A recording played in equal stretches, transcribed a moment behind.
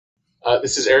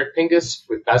This is Eric Pingus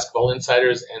with Basketball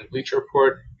Insiders and Bleacher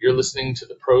Report. You're listening to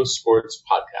the Pro Sports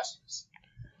Podcasters.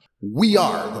 We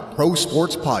are the Pro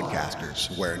Sports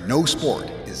Podcasters, where no sport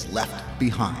is left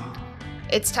behind.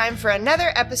 It's time for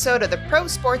another episode of the Pro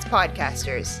Sports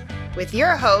Podcasters with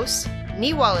your hosts,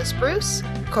 Nee Wallace-Bruce,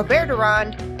 Corbett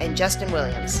Durand, and Justin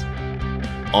Williams.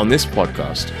 On this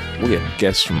podcast, we have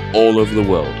guests from all over the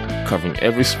world, covering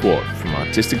every sport from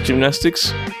artistic gymnastics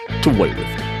to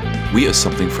weightlifting. We have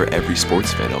something for every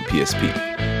sports fan on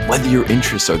PSP. Whether your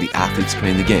interests are the athletes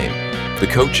playing the game, the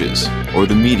coaches, or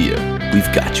the media, we've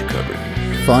got you covered.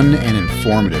 Fun and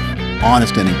informative,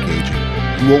 honest and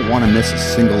engaging. You won't want to miss a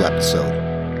single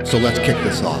episode. So let's kick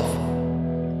this off.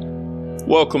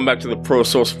 Welcome back to the Pro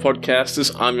Source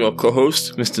Podcasters. I'm your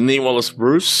co-host, Mr. Nee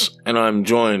Wallace-Bruce, and I'm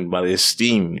joined by the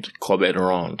esteemed Corbett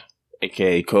Durand,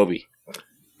 aka Kobe.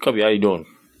 Kobe, how you doing?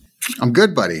 I'm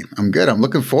good, buddy. I'm good. I'm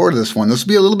looking forward to this one. This will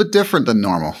be a little bit different than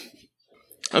normal.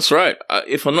 That's right.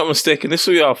 If I'm not mistaken, this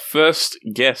will be our first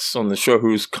guest on the show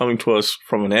who's coming to us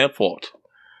from an airport.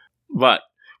 But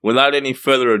without any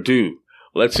further ado,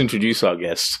 let's introduce our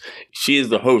guest. She is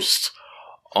the host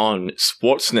on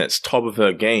Sportsnet's Top of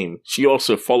Her Game. She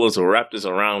also follows the Raptors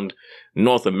around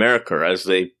North America as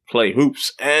they play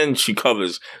hoops, and she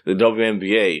covers the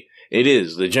WNBA. It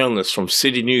is the journalist from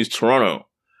City News Toronto,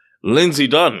 Lindsay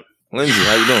Dunn. Lindsay,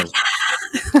 how you doing?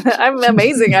 I'm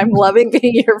amazing. I'm loving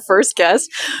being your first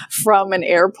guest from an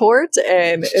airport,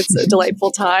 and it's a delightful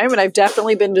time. And I've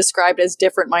definitely been described as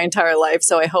different my entire life,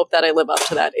 so I hope that I live up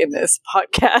to that in this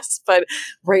podcast. But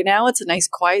right now, it's a nice,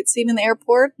 quiet scene in the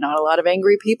airport. Not a lot of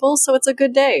angry people, so it's a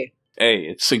good day. Hey,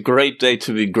 it's a great day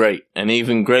to be great, and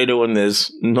even greater when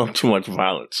there's not too much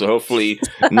violence. So hopefully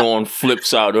no one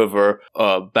flips out over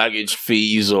baggage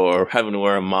fees or having to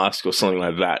wear a mask or something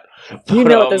like that. You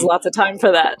know there's lots of time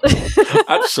for that.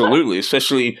 Absolutely,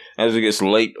 especially as it gets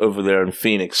late over there in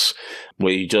Phoenix,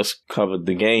 where you just covered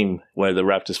the game where the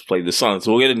Raptors played the Suns.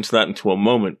 We'll get into that into a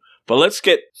moment. But let's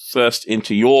get first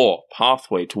into your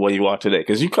pathway to where you are today,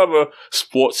 because you cover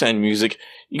sports and music.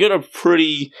 You got a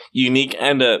pretty unique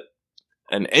and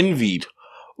an envied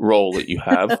role that you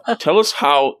have. Tell us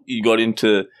how you got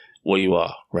into where you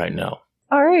are right now.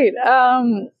 All right.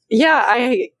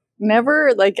 I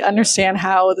never understand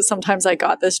how sometimes I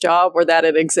got this job or that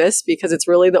it exists, because it's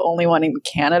really the only one in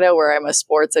Canada where I'm a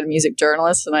sports and music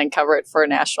journalist and I cover it for a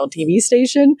national TV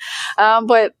station.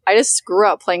 But I just grew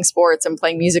up playing sports and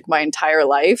playing music my entire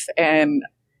life, and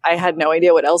I had no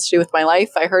idea what else to do with my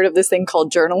life. I heard of this thing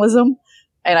called journalism,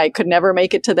 and I could never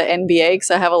make it to the NBA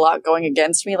because I have a lot going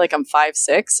against me. Like, I'm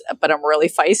 5'6", but I'm really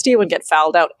feisty and would get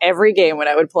fouled out every game when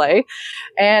I would play.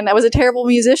 And I was a terrible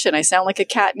musician. I sound like a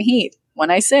cat in heat when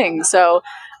I sing. So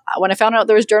when I found out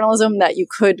there was journalism, that you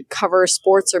could cover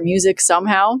sports or music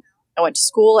somehow, I went to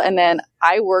school, and then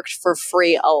I worked for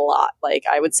free a lot. Like,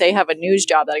 I would say have a news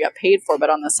job that I got paid for,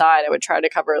 but on the side I would try to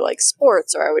cover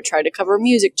sports, or I would try to cover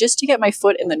music just to get my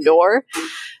foot in the door.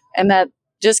 And that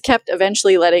just kept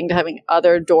eventually having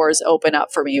other doors open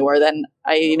up for me, where then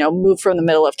I, moved from the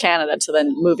middle of Canada to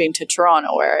then moving to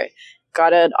Toronto, where I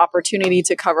got an opportunity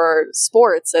to cover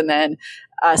sports. And then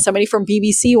somebody from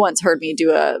BBC once heard me do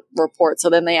a report.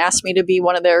 So then they asked me to be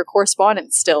one of their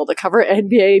correspondents still to cover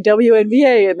NBA,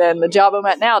 WNBA. And then the job I'm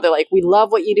at now, they're like, we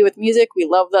love what you do with music. We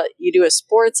love that you do with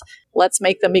sports. Let's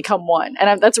make them become one.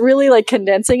 And that's really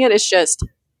condensing it.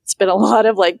 It's been a lot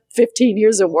of 15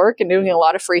 years of work and doing a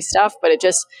lot of free stuff, but it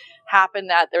just happened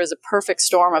that there was a perfect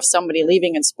storm of somebody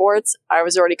leaving in sports. I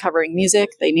was already covering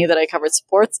music. They knew that I covered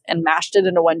sports and mashed it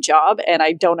into one job, and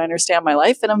I don't understand my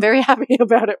life, and I'm very happy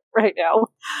about it right now.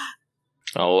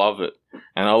 I love it.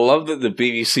 And I love that the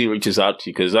BBC reaches out to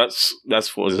you, because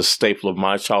that's what was a staple of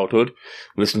my childhood,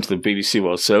 listening to the BBC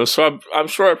World Service. So I'm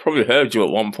sure I probably heard you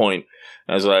at one point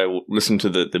as I listened to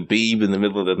the Beeb in the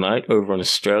middle of the night over in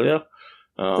Australia.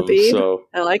 The Beeb? So,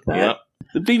 I like that. Yeah.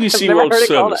 The BBC World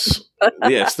Service.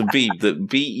 Yes, the Beeb. The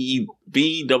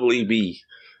B-E-B.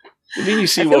 The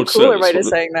BBC World Service. I feel cooler by just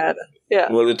saying that.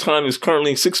 Yeah. Well, the time is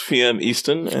currently 6 p.m.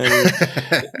 Eastern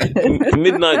and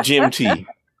midnight GMT.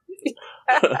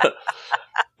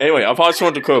 Anyway, I'll pass it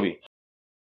on to Kobe.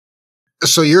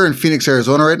 So you're in Phoenix,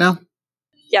 Arizona right now?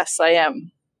 Yes, I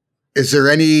am. Is there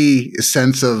any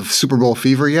sense of Super Bowl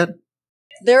fever yet?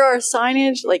 There are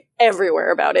signage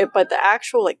everywhere about it, but the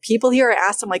actual people here, I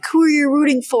ask them who are you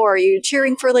rooting for? Are you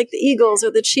cheering for the Eagles or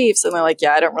the Chiefs? And they're like,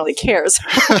 yeah, I don't really care. So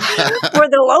for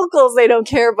the locals, they don't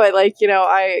care, but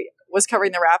was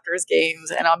covering the Raptors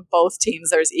games, and on both teams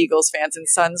there's Eagles fans and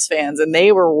Suns fans, and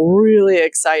they were really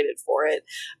excited for it.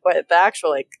 But the actual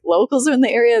like locals in the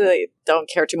area, they don't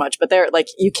care too much. But they're like,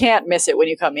 you can't miss it when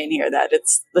you come in here that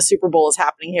it's the Super Bowl is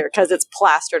happening here because it's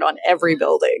plastered on every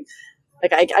building.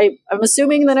 Like I'm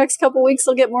assuming the next couple weeks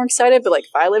they'll get more excited, but like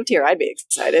if I lived here, I'd be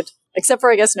excited. Except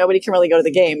for, I guess, nobody can really go to the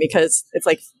game because it's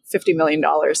like $50 million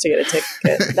to get a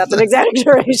ticket. That's an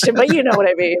exaggeration, but you know what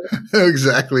I mean.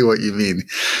 Exactly what you mean.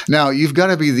 Now, you've got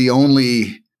to be the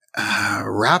only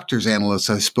Raptors analyst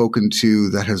I've spoken to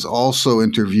that has also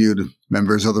interviewed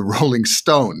members of the Rolling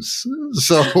Stones.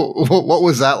 So what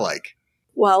was that like?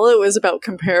 Well, it was about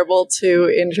comparable to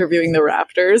interviewing the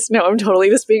Raptors. No, I'm totally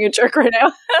just being a jerk right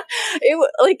now.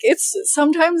 It's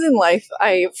sometimes in life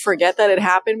I forget that it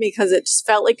happened because it just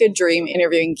felt like a dream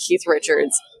interviewing Keith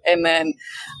Richards and then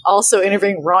also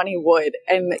interviewing Ronnie Wood.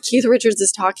 And Keith Richards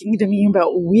is talking to me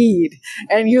about weed.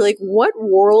 And you're like, what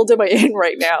world am I in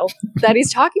right now that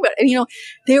he's talking about? And, you know,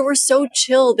 they were so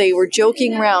chill. They were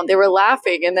joking around. They were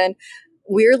laughing. And then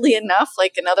weirdly enough,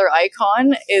 like another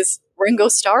icon is Ringo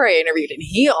Starr I interviewed, and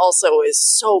he also is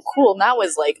so cool. And that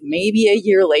was like maybe a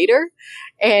year later.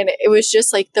 And it was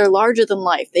just like, they're larger than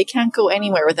life. They can't go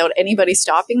anywhere without anybody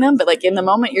stopping them. But like in the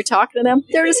moment you're talking to them,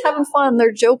 they're just having fun.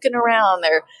 They're joking around.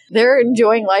 They're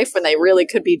enjoying life when they really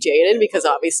could be jaded because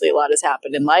obviously a lot has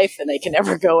happened in life and they can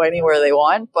never go anywhere they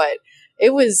want. But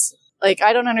it was like,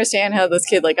 I don't understand how this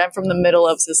kid, like I'm from the middle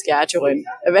of Saskatchewan,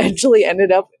 eventually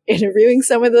ended up interviewing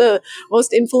some of the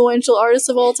most influential artists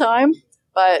of all time.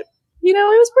 But you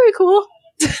know, it was pretty cool.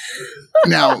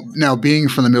 Now, being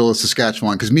from the middle of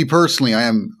Saskatchewan, because me personally,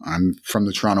 I'm from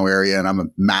the Toronto area and I'm a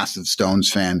massive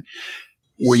Stones fan.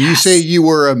 When you say you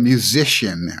were a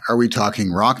musician, are we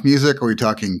talking rock music? Are we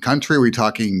talking country? Are we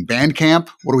talking band camp?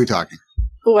 What are we talking?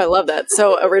 Oh, I love that.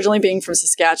 So originally being from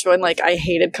Saskatchewan, like I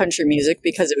hated country music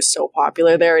because it was so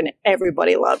popular there and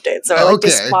everybody loved it. So I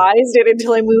despised it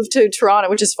until I moved to Toronto,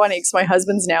 which is funny because my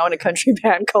husband's now in a country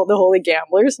band called the Holy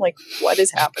Gamblers. I'm like, what is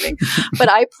happening?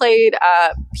 But I played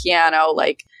piano,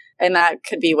 like, and that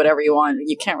could be whatever you want.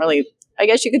 You can't really, I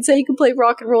guess you could say you could play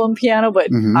rock and roll and piano, but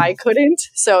I couldn't.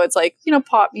 So it's like, you know,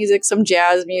 pop music, some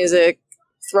jazz music,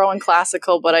 throw in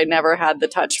classical, but I never had the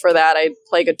touch for that. I'd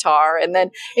play guitar. And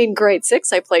then in grade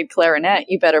 6, I played clarinet.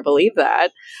 You better believe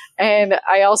that. And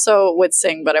I also would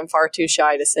sing, but I'm far too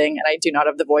shy to sing and I do not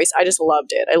have the voice. I just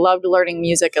loved it. I loved learning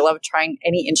music. I loved trying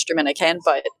any instrument I can,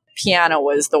 but piano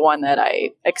was the one that I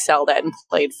excelled at and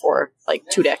played for like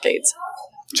 2 decades.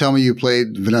 Tell me you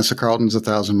played Vanessa Carlton's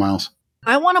 1,000 Miles.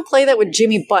 I want to play that with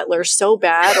Jimmy Butler so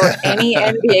bad, or any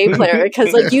NBA player,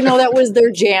 because, like, you know, that was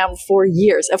their jam for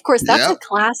years. Of course, that's a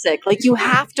classic. Like, you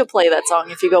have to play that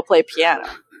song if you go play piano.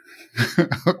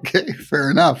 Okay, fair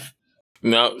enough.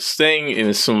 Now, staying in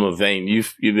a similar vein,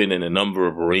 you've been in a number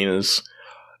of arenas.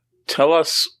 Tell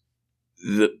us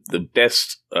the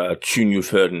best tune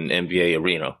you've heard in an NBA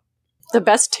arena. The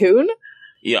best tune?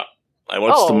 Yeah.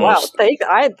 What's the most?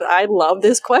 Wow. I love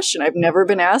this question. I've never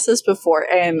been asked this before.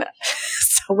 And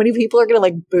so many people are going to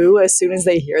like boo as soon as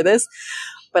they hear this.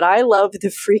 But I love the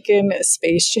freaking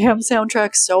Space Jam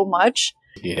soundtrack so much.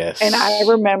 Yes. And I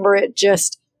remember it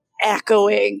just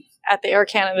echoing at the Air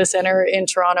Canada Centre in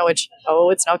Toronto, which,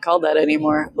 it's not called that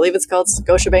anymore. I believe it's called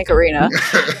Scotiabank Arena.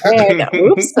 And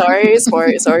oops, sorry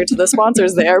to the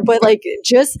sponsors there. But like,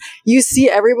 just, you see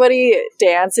everybody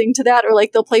dancing to that, or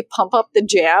like they'll play Pump Up the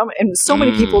Jam, and so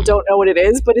many people don't know what it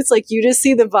is, but it's like, you just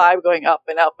see the vibe going up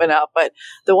and up and up. But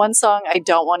the one song I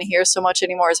don't want to hear so much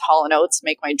anymore is Hall & Oates'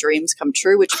 Make My Dreams Come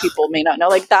True, which people may not know.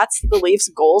 Like, that's the Leafs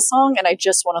goal song, and I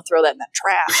just want to throw that in the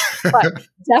trash. But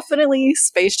definitely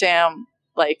Space Jam,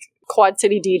 like Quad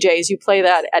City DJs, you play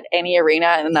that at any arena,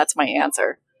 and that's my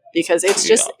answer, because it's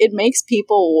just, it makes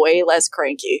people way less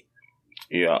cranky.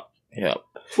 Yeah.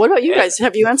 What about you guys?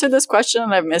 Have you answered this question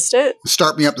and I've missed it?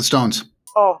 Start Me Up the Stones.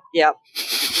 Oh, yeah.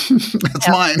 That's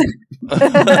mine.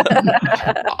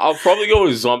 I'll probably go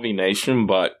with Zombie Nation,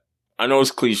 but I know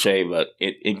it's cliche, but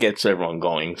it gets everyone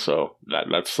going, so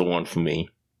that's the one for me.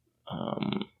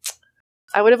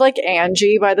 I would have liked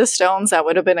Angie by the Stones. That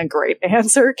would have been a great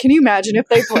answer. Can you imagine if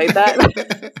they played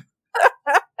that?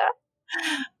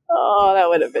 Oh, that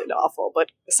would have been awful, but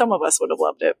some of us would have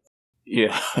loved it.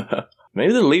 Yeah.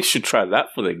 Maybe the Leafs should try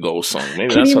that for their goal song.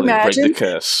 Maybe that's how they break the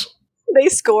curse. They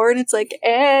score and it's like,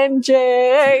 Angie.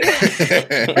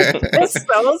 It's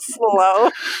so slow.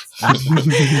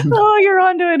 Oh, you're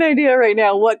onto an idea right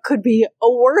now. What could be a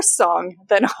worse song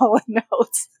than Hall &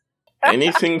 Oates?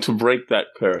 Anything to break that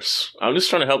curse. I'm just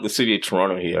trying to help the city of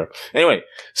Toronto here. Anyway,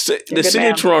 the city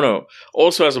of Toronto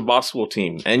also has a basketball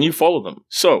team, and you follow them.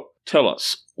 So, tell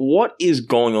us, what is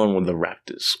going on with the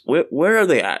Raptors? Where are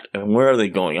they at, and where are they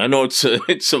going? I know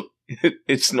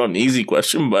it's not an easy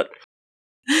question, but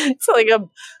it's like a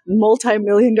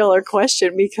multi-million-dollar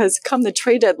question, because come the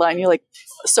trade deadline, you're like,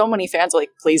 so many fans are like,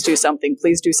 please do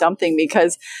something,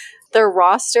 because their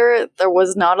roster, there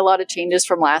was not a lot of changes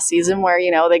from last season where,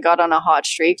 they got on a hot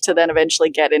streak to then eventually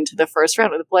get into the first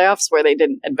round of the playoffs where they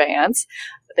didn't advance.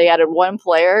 They added one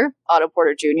player, Otto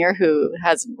Porter Jr., who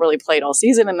hasn't really played all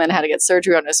season and then had to get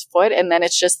surgery on his foot. And then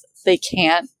it's just, they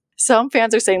can't. Some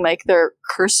fans are saying like they're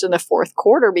cursed in the fourth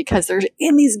quarter because they're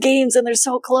in these games and they're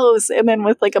so close. And then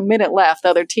with like a minute left, the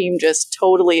other team just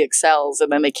totally excels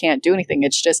and then they can't do anything.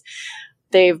 It's just,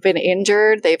 they've been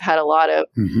injured. They've had a lot of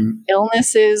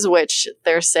illnesses, which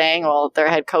they're saying, well, their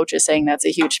head coach is saying that's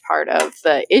a huge part of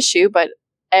the issue, but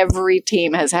every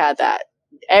team has had that.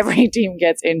 Every team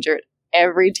gets injured.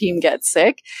 Every team gets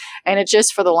sick. And it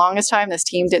just, for the longest time, this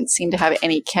team didn't seem to have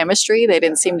any chemistry. They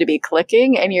didn't seem to be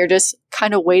clicking. And you're just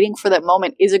kind of waiting for that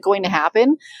moment. Is it going to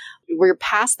happen? We're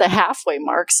past the halfway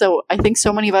mark. So I think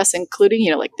so many of us,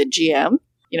 including, like the GM,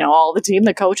 all the team,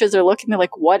 the coaches are looking, they're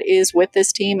like, what is with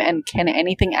this team and can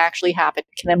anything actually happen?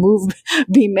 Can a move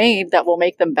be made that will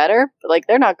make them better? But like,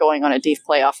 they're not going on a deep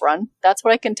playoff run. That's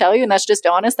what I can tell you. And that's just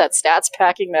honest. That stats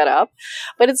backing that up.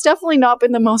 But it's definitely not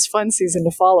been the most fun season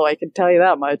to follow. I can tell you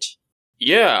that much.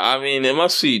 Yeah. I mean, it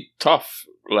must be tough.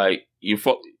 Like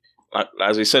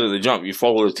as I said at the jump, you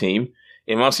follow the team.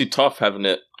 It must be tough having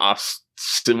to ask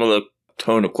similar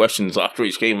tone of questions after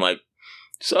each game. Like,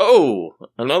 so,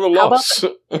 another loss.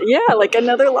 Yeah, like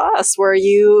another loss where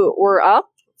you were up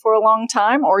for a long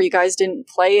time, or you guys didn't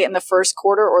play in the first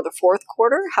quarter or the fourth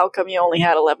quarter. How come you only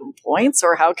had 11 points?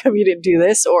 Or how come you didn't do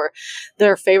this? Or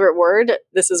their favorite word,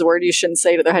 this is a word you shouldn't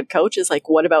say to their head coach, is like,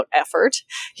 what about effort?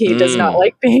 He does not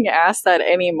like being asked that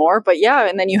anymore. But yeah,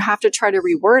 and then you have to try to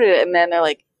reword it. And then they're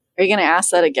like, are you going to ask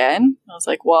that again? I was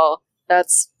like, well,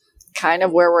 that's kind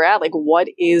of where we're at. Like, what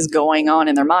is going on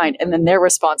in their mind? And then their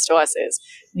response to us is,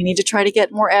 we need to try to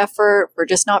get more effort. We're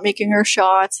just not making our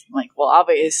shots. I'm like, well,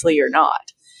 obviously you're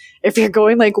not. If you're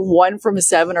going like 1 from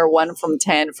 7 or 1 from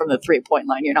 10 from the 3-point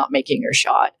line, you're not making your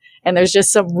shot. And there's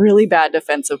just some really bad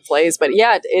defensive plays. But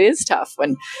yeah, it is tough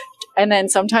and then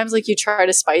sometimes like you try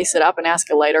to spice it up and ask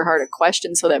a lighter hearted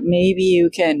question so that maybe you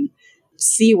can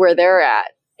see where they're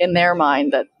at in their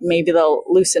mind, that maybe they'll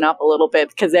loosen up a little bit,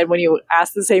 because then when you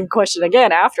ask the same question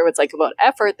again afterwards, like about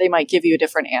effort, they might give you a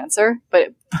different answer.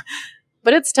 But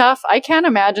it's tough. I can't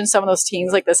imagine some of those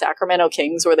teams like the Sacramento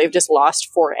Kings where they've just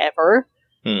lost forever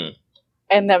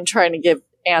and them trying to give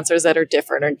answers that are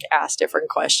different or ask different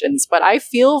questions. But I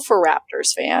feel for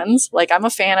Raptors fans. Like, I'm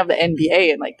a fan of the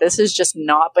NBA, and like, this has just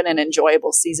not been an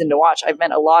enjoyable season to watch. I've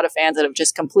met a lot of fans that have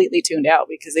just completely tuned out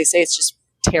because they say it's just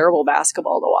terrible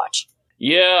basketball to watch.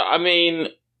 Yeah, I mean,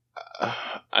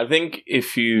 I think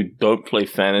if you don't play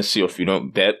fantasy or if you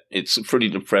don't bet, it's pretty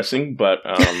depressing. But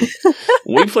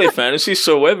we play fantasy,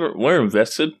 so we're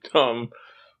invested.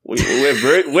 We're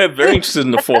very interested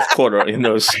in the fourth quarter in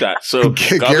those stats. So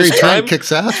Gary Trent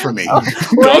kicks ass for me.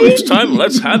 Garbage time,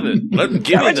 let's have it.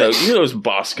 Give me those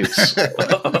baskets.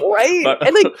 Right?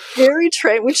 And like Gary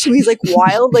Trent, which he's like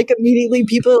wild, like immediately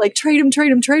people are like, trade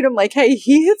him. Like, hey,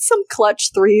 he hit some clutch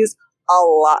threes a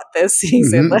lot this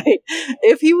season. Like,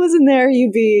 if he wasn't there,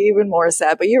 you'd be even more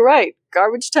sad. But you're right.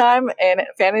 Garbage time and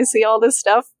fantasy, all this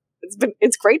stuff.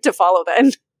 It's great to follow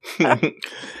then.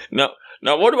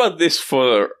 Now, what about this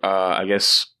for, I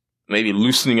guess, maybe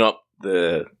loosening up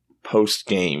the post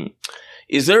game?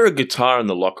 Is there a guitar in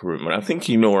the locker room? And I think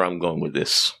you know where I'm going with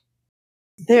this.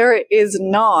 There is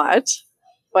not,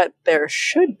 but there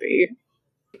should be.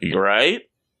 You're right?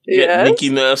 Yes. Get Nicky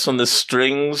Nurse on the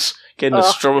strings, getting to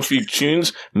strum a few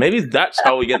tunes. Maybe that's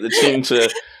how we get the team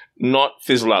to not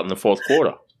fizzle out in the fourth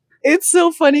quarter. It's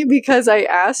so funny because I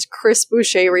asked Chris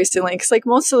Boucher recently, because like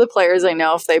most of the players I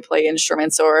know, if they play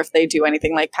instruments or if they do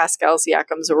anything, like Pascal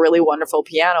Siakam's a really wonderful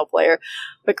piano player.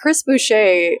 But Chris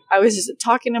Boucher, I was just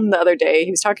talking to him the other day.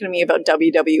 He was talking to me about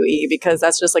WWE, because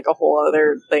that's just like a whole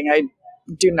other thing I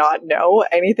do not know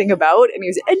anything about. And he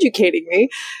was educating me.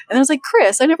 And I was like,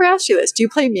 Chris, I never asked you this. Do you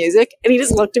play music? And he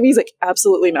just looked at me. He's like,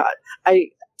 absolutely not.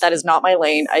 That is not my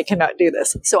lane. I cannot do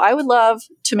this. So I would love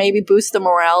to maybe boost the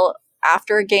morale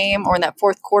after a game or in that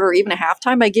fourth quarter, or even a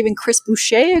halftime, by giving Chris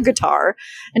Boucher a guitar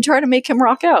and try to make him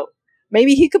rock out.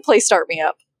 Maybe he could play Start Me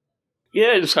Up.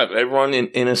 Yeah, just have everyone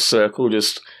in a circle,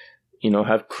 just,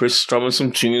 have Chris strumming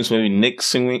some tunes, maybe Nick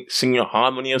sing a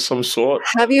harmony of some sort.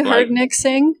 Have you heard Nick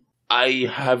sing? I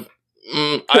have.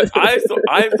 I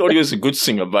thought he was a good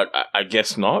singer, but I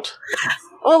guess not.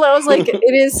 Well, I was like,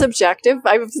 it is subjective.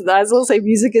 I will say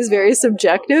music is very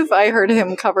subjective. I heard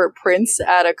him cover Prince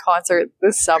at a concert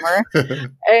this summer,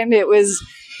 and it was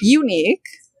unique.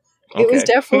 It was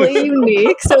definitely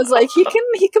unique. So it's like he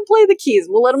can play the keys.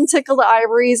 We'll let him tickle the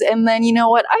ivories, and then you know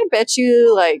what? I bet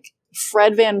you like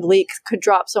Fred VanVleet could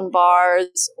drop some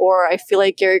bars, or I feel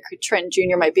like Gary Trent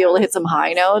Jr. might be able to hit some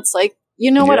high notes. Like, you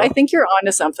know what? I think you're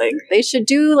onto something. They should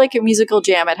do like a musical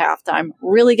jam at halftime.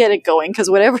 Really get it going,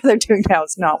 because whatever they're doing now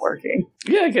is not working.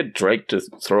 Yeah, get Drake to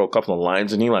throw a couple of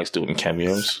lines, and he likes doing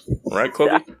cameos. Right,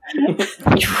 Kobe?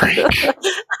 Drake.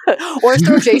 Or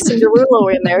throw Jason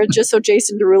Derulo in there, just so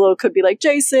Jason Derulo could be like,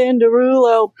 Jason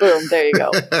Derulo. Boom, there you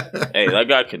go. Hey, that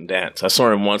guy can dance. I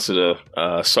saw him once at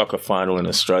a soccer final in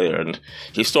Australia, and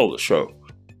he stole the show.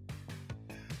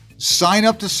 Sign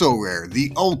up to SoRare,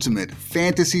 the ultimate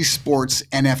fantasy sports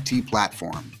NFT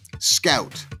platform.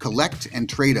 Scout, collect, and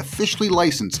trade officially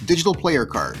licensed digital player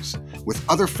cards with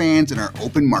other fans in our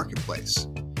open marketplace.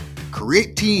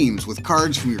 Create teams with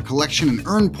cards from your collection and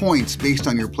earn points based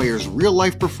on your players'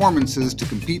 real-life performances to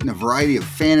compete in a variety of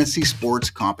fantasy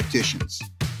sports competitions.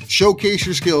 Showcase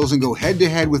your skills and go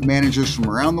head-to-head with managers from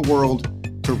around the world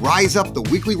to rise up the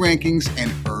weekly rankings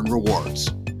and earn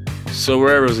rewards.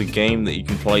 SoRare is a game that you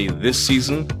can play this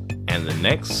season, and the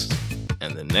next,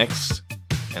 and the next,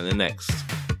 and the next.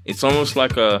 It's almost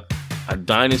like a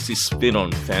dynasty spin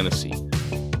on fantasy.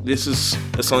 This is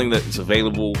something that is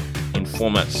available in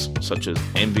formats such as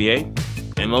NBA,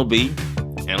 MLB,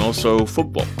 and also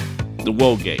football, the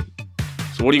world game.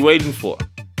 So what are you waiting for?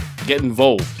 Get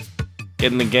involved,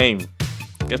 get in the game,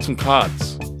 get some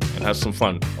cards, and have some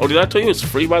fun. Oh, did I tell you it's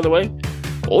free, by the way?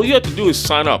 All you have to do is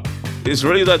sign up. It's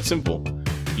really that simple.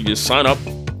 You just sign up,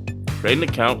 create an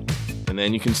account, and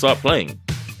then you can start playing.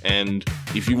 And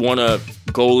if you want to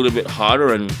go a little bit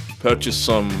harder and purchase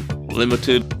some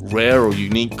limited, rare, or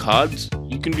unique cards,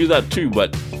 you can do that too.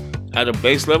 But at a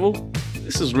base level,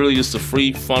 this is really just a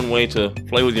free, fun way to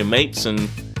play with your mates and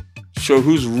show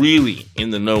who's really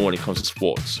in the know when it comes to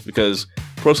sports. Because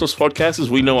Pro Sports Podcasters,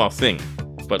 we know our thing.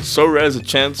 But SoRare is a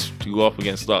chance to go up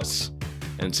against us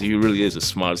and see who really is the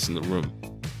smartest in the room.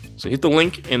 So hit the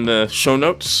link in the show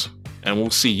notes, and we'll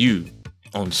see you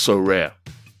on SoRare.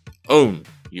 Own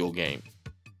your game.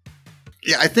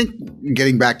 Yeah, I think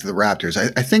getting back to the Raptors,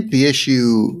 I think the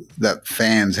issue that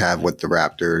fans have with the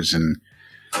Raptors, and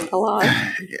A lot.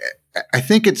 I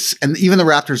think it's, and even the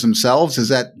Raptors themselves, is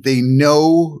that they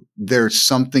know there's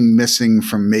something missing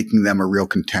from making them a real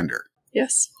contender.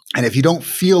 Yes. And if you don't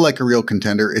feel like a real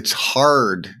contender, it's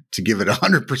hard to give it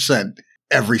 100%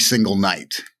 every single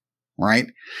night. Right?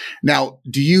 Now,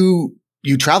 do you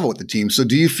travel with the team? So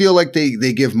do you feel like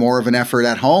they give more of an effort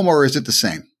at home, or is it the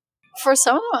same? For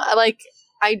some of them, like,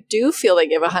 I do feel they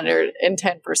give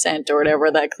 110% or whatever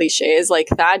that cliche is. Like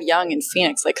Thad Young in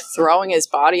Phoenix, like throwing his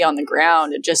body on the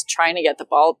ground and just trying to get the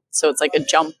ball so it's like a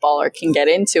jump ball or can get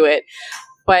into it.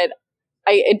 But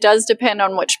it does depend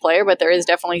on which player, but there is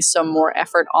definitely some more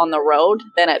effort on the road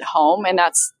than at home. And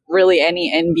that's really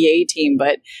any NBA team.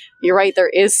 But you're right, there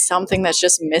is something that's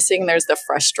just missing. There's the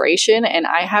frustration. And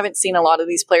I haven't seen a lot of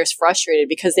these players frustrated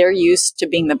because they're used to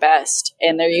being the best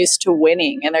and they're used to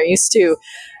winning and they're used to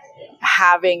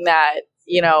having that,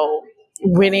 you know,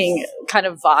 winning kind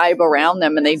of vibe around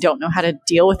them, and they don't know how to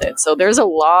deal with it. So there's a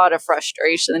lot of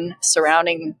frustration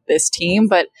surrounding this team.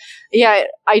 But yeah,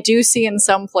 I do see in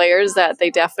some players that they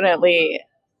definitely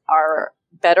are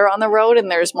better on the road and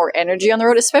there's more energy on the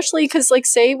road, especially because, like,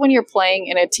 say when you're playing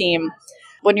in a team,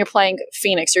 when you're playing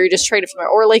Phoenix or you just traded from there,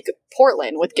 or like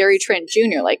Portland with Gary Trent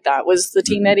Jr., like that was the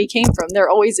team that he came from. There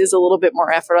always is a little bit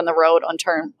more effort on the road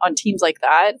on teams like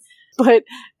that. But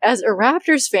as a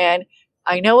Raptors fan,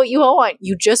 I know what you want.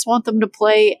 You just want them to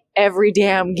play every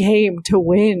damn game to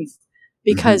win.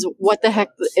 Because what the heck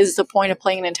is the point of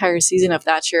playing an entire season if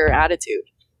that's your attitude?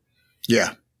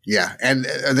 Yeah. Yeah. And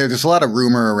there's a lot of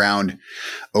rumor around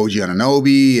OG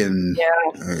Anunoby and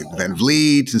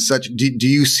VanVleet and such. Do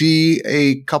you see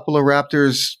a couple of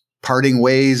Raptors parting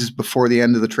ways before the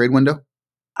end of the trade window?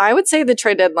 I would say the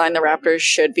trade deadline, the Raptors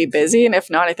should be busy. And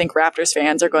if not, I think Raptors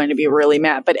fans are going to be really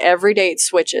mad. But every day it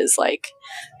switches. Like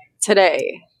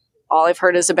today, all I've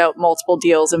heard is about multiple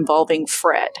deals involving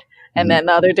Fred. And then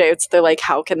the other day, they're like,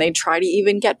 how can they try to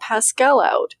even get Pascal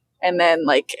out? And then,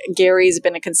 like, Gary's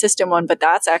been a consistent one, but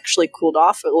that's actually cooled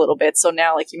off a little bit. So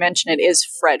now, like you mentioned, it is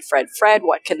Fred.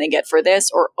 What can they get for this?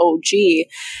 Or OG.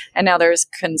 And now there's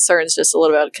concerns just a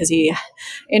little bit because he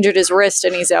injured his wrist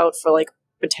and he's out for, like,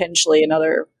 potentially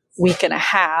another week and a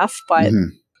half. But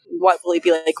what will he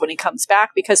be like when he comes back?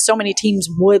 Because so many teams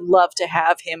would love to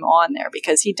have him on there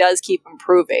because he does keep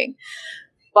improving.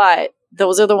 But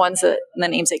those are the ones that the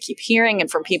names I keep hearing, and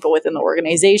from people within the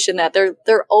organization, that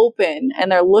they're open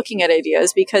and they're looking at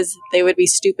ideas, because they would be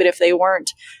stupid if they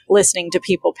weren't listening to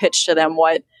people pitch to them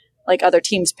what, like other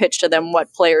teams pitch to them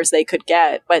what players they could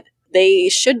get. But they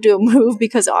should do a move,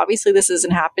 because obviously this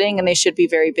isn't happening and they should be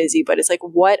very busy. But it's like,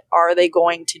 what are they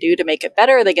going to do to make it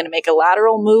better? Are they going to make a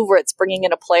lateral move where it's bringing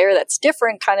in a player that's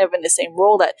different, kind of in the same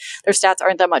role, that their stats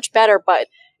aren't that much better, but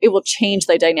it will change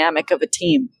the dynamic of a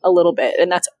team a little bit? And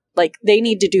that's like, they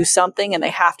need to do something, and they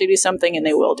have to do something, and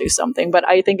they will do something. But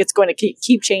I think it's going to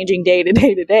keep changing day to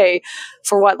day to day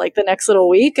for like the next little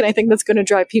week. And I think that's going to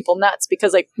drive people nuts,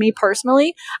 because like me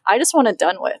personally, I just want it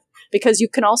done with. Because you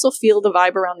can also feel the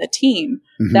vibe around the team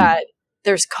that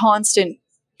there's constant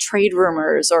trade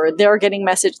rumors, or they're getting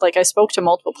like I spoke to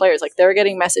multiple players, like they're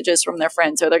getting messages from their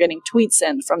friends, or they're getting tweets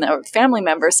sent from their family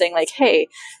members saying like, hey,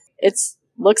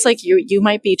 looks like you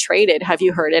might be traded. Have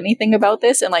you heard anything about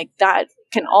this? And like that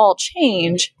can all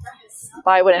change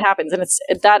by when it happens. And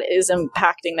that is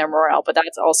impacting their morale, but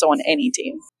that's also on any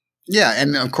team. Yeah,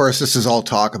 and of course, this is all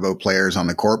talk about players on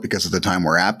the court because of the time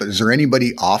we're at, but is there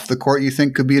anybody off the court you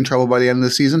think could be in trouble by the end of the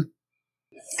season?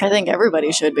 I think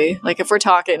everybody should be. Like, if we're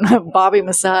talking Bobby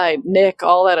Masai, Nick,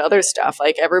 all that other stuff,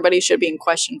 like everybody should be in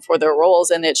question for their roles,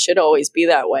 and it should always be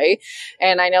that way.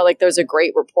 And I know like there's a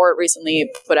great report recently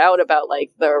put out about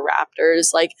like the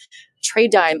Raptors, like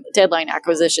trade deadline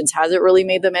acquisitions. Has it really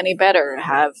made them any better?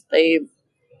 Have they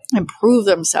improve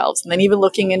themselves? And then even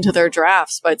looking into their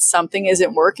drafts, but something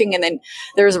isn't working. And then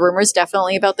there's rumors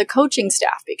definitely about the coaching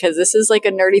staff, because this is like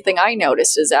a nerdy thing I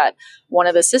noticed, is that one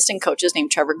of the assistant coaches named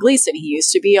Trevor Gleason, he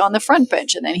used to be on the front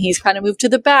bench, and then he's kind of moved to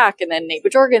the back, and then Nate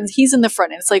Bajorgens, he's in the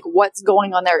front. And it's like, what's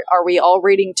going on there? Are we all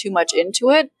reading too much into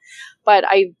it? But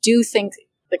I do think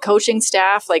the coaching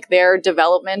staff, like their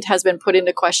development has been put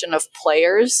into question of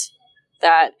players,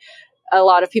 that a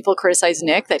lot of people criticize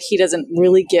Nick that he doesn't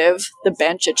really give the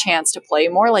bench a chance to play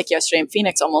more. Like yesterday in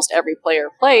Phoenix, almost every player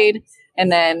played.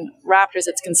 And then Raptors,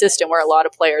 it's consistent where a lot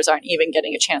of players aren't even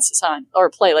getting a chance to sign or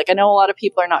play. Like I know a lot of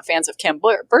people are not fans of Khem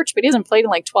Birch, but he hasn't played in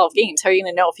like 12 games. How are you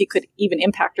going to know if he could even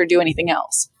impact or do anything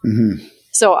else? Mm-hmm.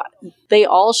 So they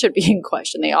all should be in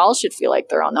question. They all should feel like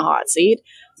they're on the hot seat.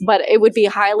 But it would be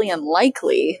highly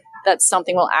unlikely that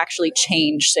something will actually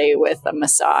change, say, with a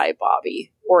Masai,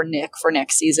 Bobby, or Nick for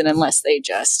next season, unless they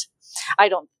just,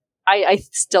 I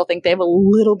still think they have a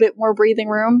little bit more breathing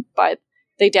room, but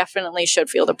they definitely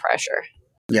should feel the pressure.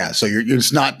 Yeah, so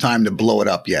it's not time to blow it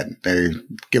up yet. They're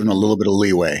giving a little bit of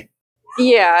leeway.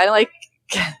 Yeah, like,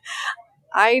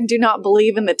 I do not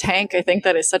believe in the tank. I think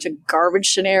that is such a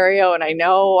garbage scenario, and I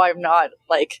know I'm not,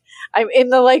 like, I'm in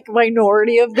the, like,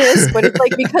 minority of this, but it's,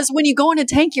 like, because when you go into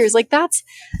tank years, like,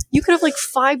 you could have, like,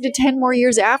 5 to 10 more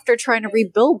years after trying to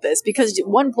rebuild this, because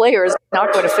one player is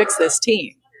not going to fix this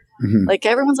team. Mm-hmm. Like,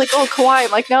 everyone's like, oh, Kawhi.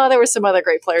 I'm like, no, there were some other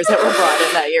great players that were brought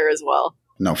in that year as well.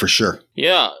 No, for sure.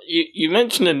 Yeah, you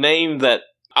mentioned a name that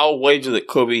I'll wager that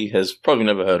Kobe has probably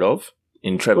never heard of,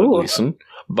 in Trevor Gleason.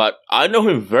 But I know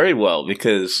him very well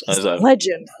because as I've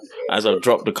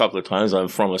dropped a couple of times, I'm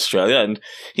from Australia, and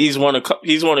he's won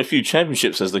a few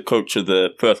championships as the coach of the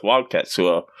Perth Wildcats, who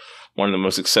are one of the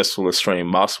most successful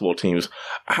Australian basketball teams.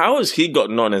 How has he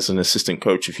gotten on as an assistant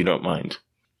coach, if you don't mind?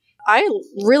 I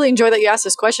really enjoy that you asked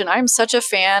this question. I'm such a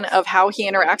fan of how he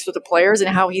interacts with the players and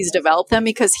how he's developed them,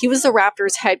 because he was the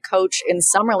Raptors head coach in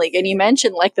Summer League. And you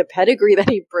mentioned like the pedigree that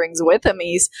he brings with him.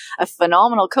 He's a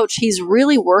phenomenal coach. He's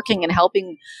really working and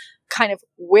helping kind of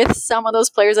with some of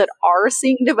those players that are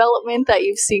seeing development that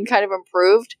you've seen kind of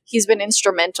improved. He's been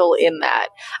instrumental in that.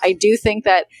 I do think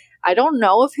that I don't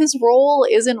know if his role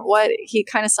isn't what he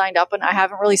kind of signed up, and I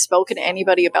haven't really spoken to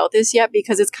anybody about this yet,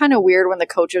 because it's kind of weird when the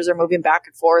coaches are moving back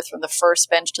and forth from the first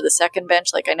bench to the second bench.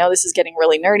 Like, I know this is getting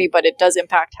really nerdy, but it does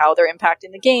impact how they're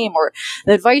impacting the game or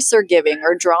the advice they're giving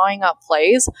or drawing up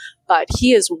plays. But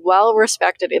he is well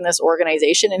respected in this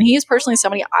organization, and he is personally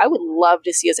somebody I would love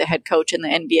to see as a head coach in the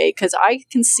NBA, because I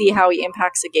can see how he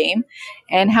impacts the game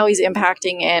and how he's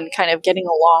impacting and kind of getting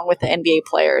along with the NBA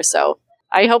players. So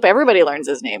I hope everybody learns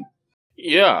his name.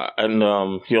 Yeah,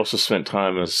 and he also spent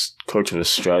time as coach of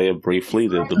Australia briefly,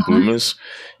 the Boomers.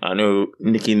 I know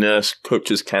Nicky Nurse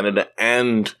coaches Canada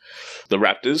and the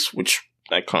Raptors, which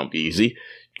that can't be easy.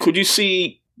 Could you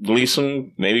see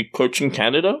Gleason maybe coaching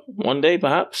Canada one day,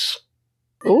 perhaps?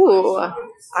 Ooh,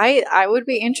 I would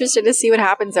be interested to see what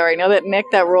happens there. I know that, Nick,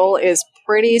 that role is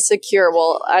pretty secure.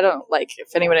 Well, I don't, like,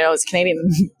 if anyone knows, Canadian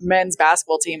men's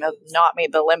basketball team have not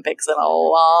made the Olympics in a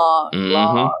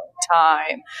long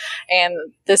time. And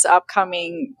this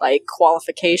upcoming, like,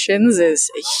 qualifications is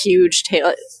a huge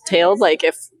tailed. Like,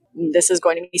 if this is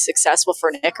going to be successful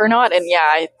for Nick or not. And yeah,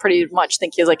 I pretty much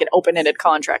think he has like an open-ended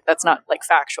contract. That's not like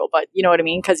factual, but you know what I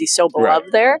mean? Because he's so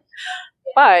beloved there.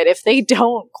 But if they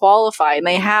don't qualify and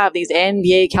they have these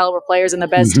NBA caliber players and the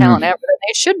best talent ever, then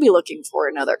they should be looking for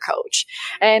another coach.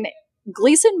 And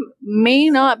Gleason may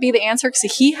not be the answer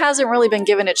because he hasn't really been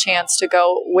given a chance to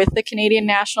go with the Canadian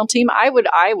national team. I would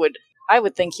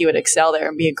think he would excel there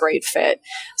and be a great fit.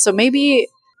 So maybe,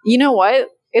 you know what?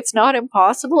 It's not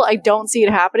impossible. I don't see it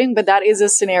happening, but that is a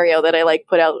scenario that I like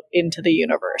put out into the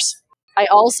universe. I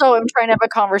also am trying to have a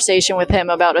conversation with him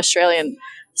about Australian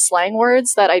slang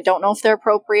words that I don't know if they're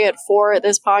appropriate for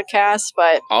this podcast,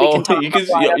 but we can talk about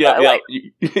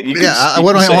I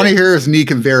want to hear if Nee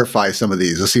can verify some of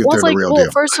these. Let's see if they're the real deal.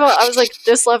 First of all, I was like,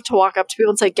 just love to walk up to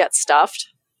people and say, get stuffed,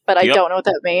 but I don't know what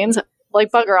that means.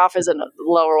 Like, bugger off is a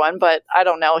lower one, but I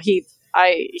don't know.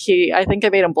 I think I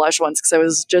made him blush once because I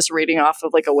was just reading off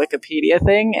of like a Wikipedia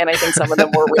thing, and I think some of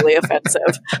them were really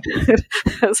offensive.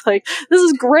 I was like, this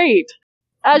is great.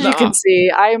 As you can see,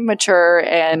 I'm mature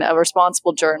and a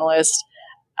responsible journalist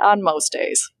on most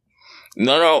days.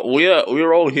 No,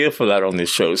 we're all here for that on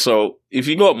this show. So if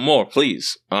you got more,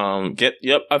 please I've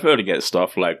heard of get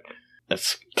stuff like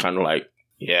that's kind of like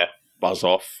buzz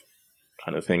off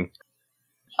kind of thing.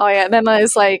 Oh yeah, and then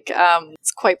there's like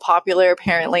it's quite popular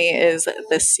apparently is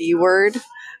the C word,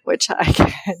 which I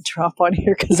can't drop on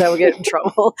here because I would get in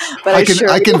trouble. But I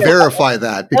can verify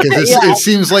that because it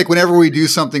seems like whenever we do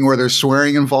something where there's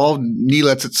swearing involved, Nee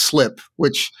lets it slip,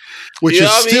 which is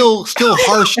still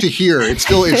harsh to hear. It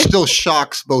still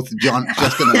shocks both Justin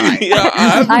and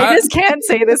I. I just can't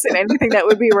say this in anything that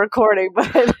would be recording.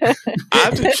 But I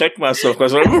have to check myself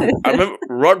because I remember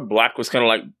Rod Black was kind of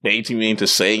like baiting me into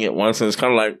saying it once, and it's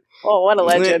kind of like, oh, what a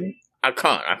legend. I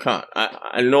can't.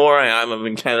 I know where I am. I'm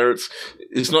in Canada.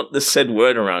 It's not the said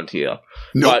word around here.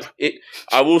 Nope. But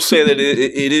I will say that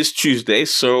it is Tuesday,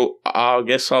 so I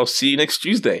guess I'll see you next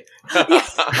Tuesday. Okay,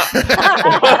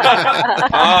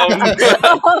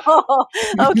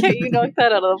 you knocked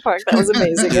that out of the park. That was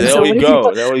amazing. And there we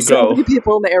go. So many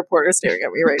people in the airport are staring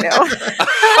at me right now.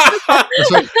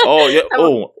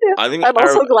 I think I'm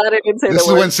also glad I didn't say this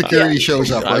the word. This is when security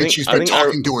shows up, right? She's been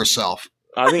talking to herself.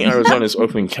 I think Arizona's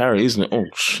open carry, isn't it? Oh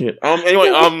shit.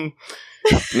 Anyway,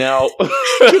 now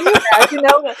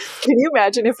can you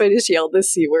imagine if I just yelled the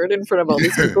C word in front of all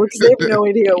these people because they have no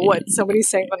idea what somebody's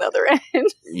saying on the other end?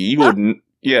 You wouldn't.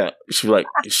 Yeah, she'd be like,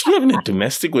 is she having a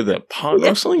domestic with a partner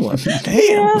or something like that?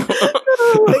 Damn.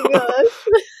 Oh my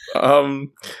god.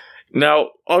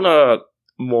 Now, on a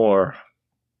more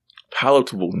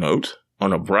palatable note,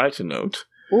 on a brighter note,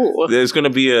 there's going to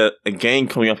be a game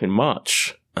coming up in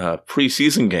March.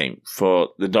 Preseason game for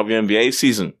the WNBA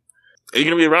season. Are you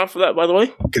going to be around for that, by the way?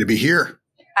 Going to be here.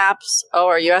 Apps. Oh,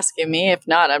 are you asking me? If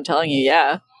not, I'm telling you,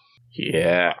 yeah.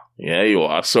 Yeah, you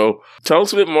are. So tell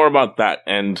us a bit more about that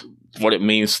and what it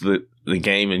means to the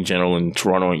game in general in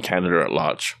Toronto and Canada at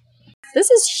large. This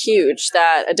is huge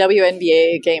that a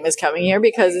WNBA game is coming here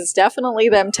because it's definitely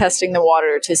them testing the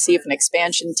water to see if an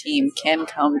expansion team can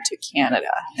come to Canada.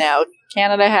 Now,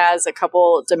 Canada has a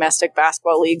couple domestic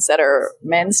basketball leagues that are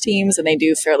men's teams, and they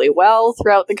do fairly well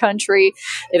throughout the country.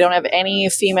 They don't have any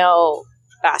female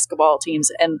basketball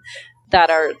teams and that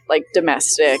are like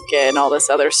domestic and all this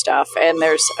other stuff. And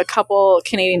there's a couple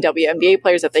Canadian WNBA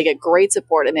players that they get great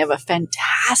support, and they have a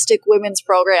fantastic women's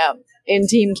program in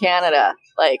Team Canada.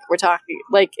 Like, we're talking,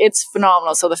 like, it's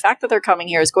phenomenal. So the fact that they're coming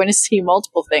here is going to see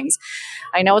multiple things.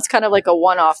 I know it's kind of like a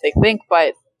one-off, they think,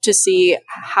 but to see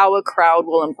how a crowd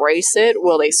will embrace it,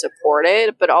 will they support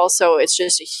it? But also, it's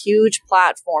just a huge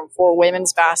platform for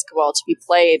women's basketball to be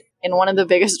played in one of the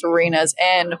biggest arenas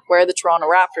and where the Toronto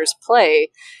Raptors play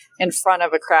in front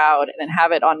of a crowd and then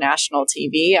have it on national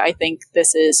TV. I think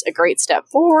this is a great step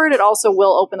forward. It also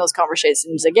will open those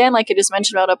conversations again, like I just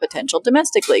mentioned about a potential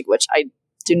domestic league, which I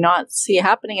do not see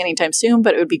happening anytime soon,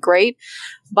 but it would be great.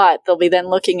 But they'll be then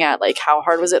looking at like how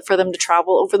hard was it for them to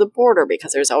travel over the border,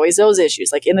 because there's always those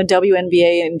issues. Like in the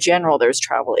WNBA in general, there's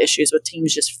travel issues with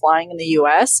teams just flying in the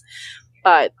US.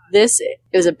 But this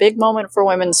is a big moment for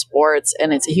women's sports,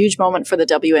 and it's a huge moment for the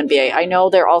WNBA. I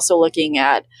know they're also looking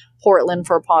at Portland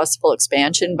for a possible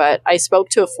expansion, but I spoke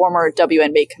to a former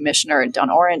WNBA commissioner, Dawn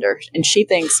Orander, and she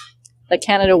thinks that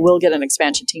Canada will get an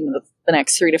expansion team in the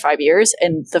next 3 to 5 years.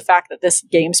 And the fact that this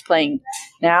game's playing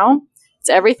now, it's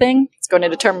everything. It's going to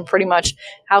determine pretty much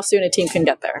how soon a team can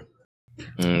get there.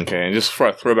 Okay, and just for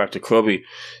a throwback to Kobe,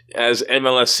 has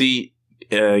MLSC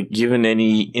given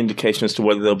any indication as to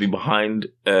whether they'll be behind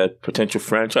a potential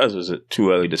franchise, or is it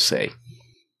too early to say?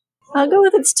 I'll go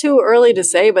with it's too early to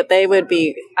say, but they would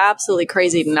be absolutely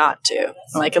crazy not to.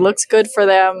 Like, it looks good for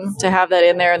them to have that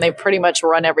in there, and they pretty much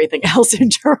run everything else in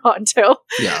Toronto.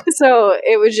 Yeah. So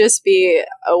it would just be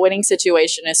a winning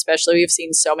situation, especially we've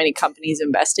seen so many companies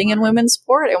investing in women's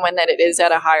sport, and when that it is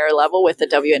at a higher level with the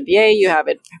WNBA, you have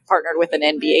it partnered with an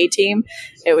NBA team,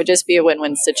 it would just be a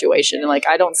win-win situation. And, like,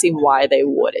 I don't see why they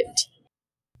wouldn't.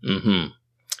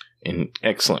 Mm-hmm.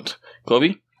 Excellent.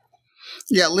 Kobe?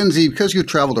 Yeah, Lindsay, because you've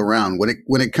traveled around,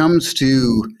 when it comes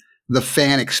to the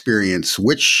fan experience,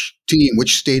 which team,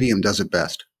 which stadium does it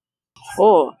best?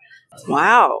 Oh,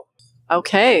 wow.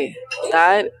 Okay.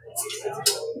 That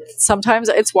sometimes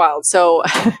it's wild. So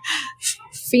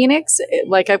Phoenix,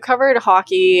 like I've covered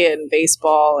hockey and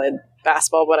baseball and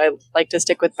basketball, but I like to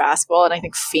stick with basketball. And I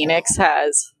think Phoenix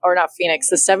has, or not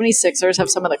Phoenix, the 76ers have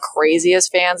some of the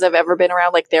craziest fans I've ever been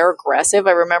around. Like, they're aggressive.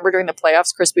 I remember during the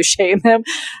playoffs, Chris Boucher and them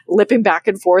lipping back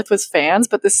and forth with fans,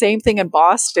 but the same thing in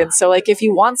Boston. So, like, if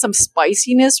you want some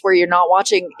spiciness where you're not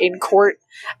watching in-court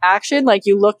action, like,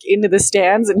 you look into the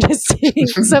stands and just seeing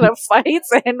sort of fights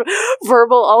and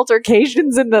verbal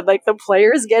altercations and the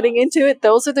players getting into it,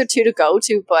 those are the two to go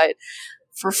to. But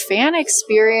for fan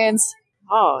experience,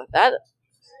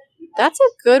 that's a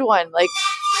good one. Like,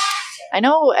 I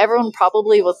know everyone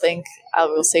probably will think I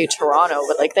will say Toronto,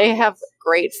 but like, they have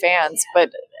great fans.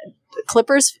 But the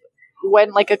Clippers,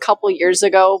 when like a couple years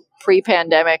ago,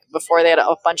 pre-pandemic, before they had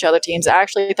a bunch of other teams, I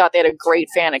actually thought they had a great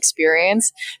fan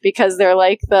experience because they're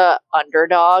like the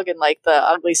underdog and like the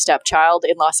ugly stepchild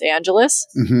in Los Angeles.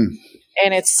 Mm-hmm.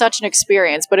 And it's such an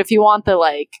experience. But if you want the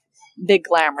like big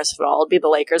glamorous of it all, it'd be the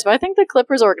Lakers. But I think the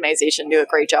Clippers organization do a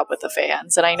great job with the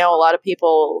fans. And I know a lot of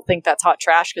people think that's hot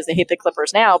trash because they hate the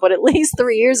Clippers now, but at least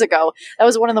 3 years ago, that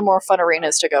was one of the more fun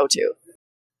arenas to go to.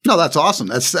 No, that's awesome.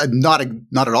 That's not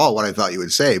at all what I thought you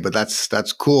would say, but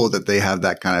that's cool that they have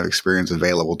that kind of experience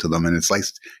available to them. And it's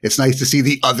nice to see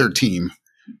the other team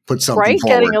put something forward,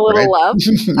 getting a little love.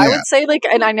 Yeah. I would say, like,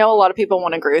 and I know a lot of people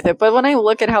won't agree with it, but when I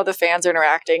look at how the fans are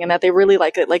interacting and that they really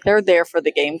like it, like, they're there for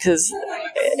the game because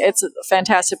it's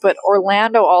fantastic. But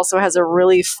Orlando also has a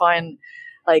really fun,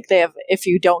 like, they have, if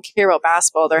you don't care about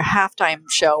basketball, their halftime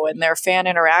show and their fan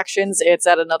interactions, it's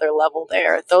at another level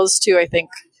there. Those two, I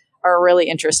think, are really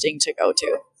interesting to go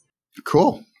to.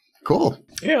 Cool.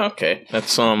 Yeah, okay.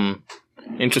 That's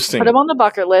interesting. Put them on the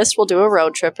bucket list. We'll do a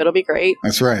road trip. It'll be great.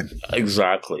 That's right.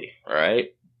 Exactly,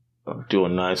 right? Do a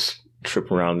nice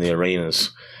trip around the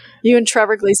arenas. You and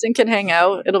Trevor Gleason can hang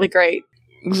out. It'll be great.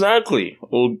 Exactly.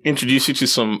 We'll introduce you to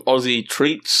some Aussie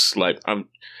treats. Like, I'm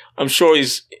sure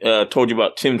he's told you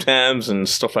about Tim Tams and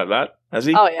stuff like that, has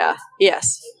he? Oh, yeah.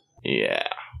 Yes. Yeah.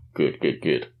 Good.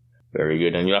 Very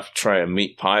good. And you have to try a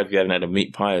meat pie if you haven't had a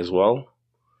meat pie as well.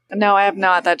 No, I have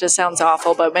not. That just sounds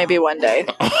awful, but maybe one day.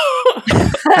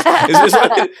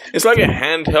 it's like a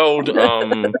handheld,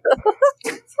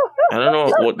 I don't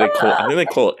know what they call it. I think they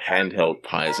call it handheld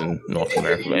pies in North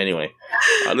America. But anyway.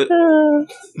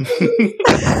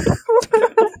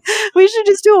 We should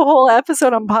just do a whole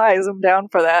episode on pies. I'm down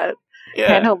for that.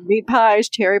 Yeah. Handheld meat pies,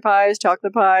 cherry pies,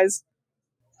 chocolate pies.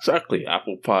 Exactly.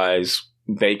 Apple pies,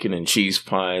 bacon and cheese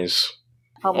pies.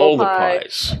 Humble all pie. the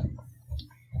pies.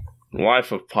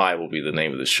 Life of Pie will be the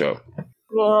name of the show.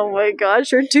 Oh my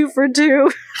gosh, you're 2 for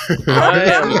 2. I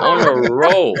am on a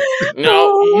roll. Now,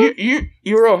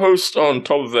 you're a host on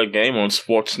Top of the Game on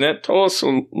Sportsnet. Tell us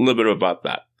a little bit about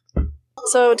that.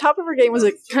 So Top of Her Game was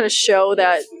a kind of show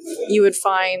that you would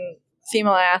find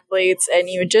female athletes and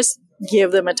you would just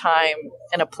give them a time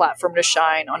and a platform to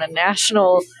shine on a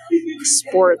national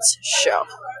sports show.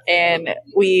 And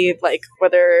we, like,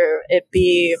 whether it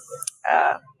be,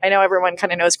 I know everyone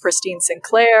kind of knows Christine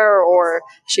Sinclair, or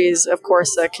she's, of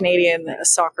course, a Canadian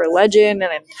soccer legend,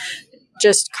 and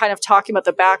just kind of talking about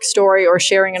the backstory or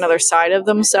sharing another side of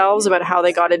themselves about how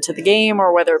they got into the game,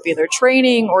 or whether it be their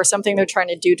training or something they're trying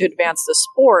to do to advance the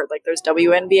sport. Like, there's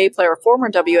WNBA player,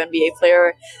 former WNBA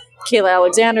player, Kayla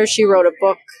Alexander. She wrote a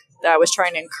book that was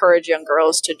trying to encourage young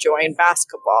girls to join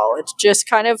basketball. It's just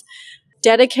kind of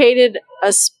dedicated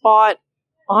a spot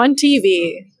on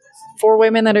TV for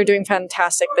women that are doing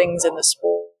fantastic things in the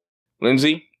sport.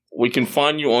 Lindsay, we can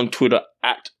find you on Twitter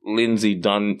at Lindsay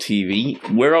Dunn TV.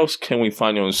 Where else can we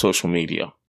find you on social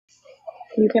media?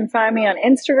 You can find me on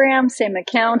Instagram, same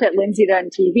account at Lindsay Dunn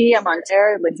TV. I'm on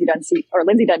there, Lindsay Dunn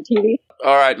TV.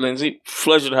 All right, Lindsay,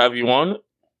 pleasure to have you on.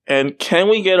 And can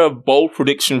we get a bold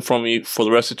prediction from you for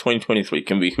the rest of 2023?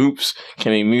 Can be hoops,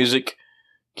 can be music,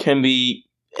 can be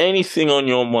anything on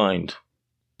your mind.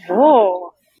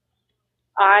 Oh,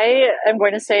 I am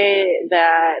going to say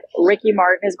that Ricky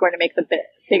Martin is going to make the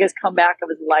biggest comeback of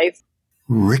his life.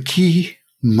 Ricky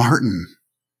Martin.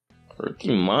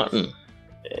 Ricky Martin.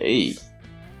 Hey.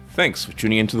 Thanks for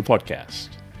tuning into the podcast.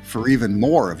 For even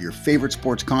more of your favorite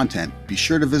sports content, be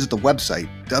sure to visit the website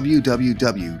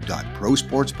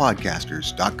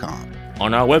www.prosportspodcasters.com.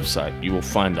 On our website, you will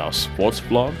find our sports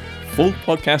blog, full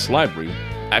podcast library,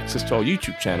 access to our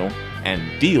YouTube channel, and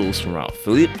deals from our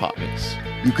affiliate partners.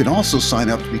 You can also sign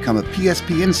up to become a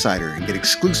PSP Insider and get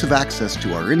exclusive access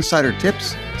to our insider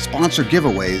tips, sponsor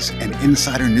giveaways, and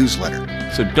insider newsletter,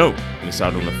 So don't miss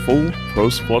out on the full Pro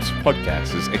Sports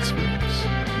Podcasters experience.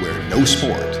 where no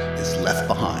sport is left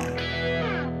behind.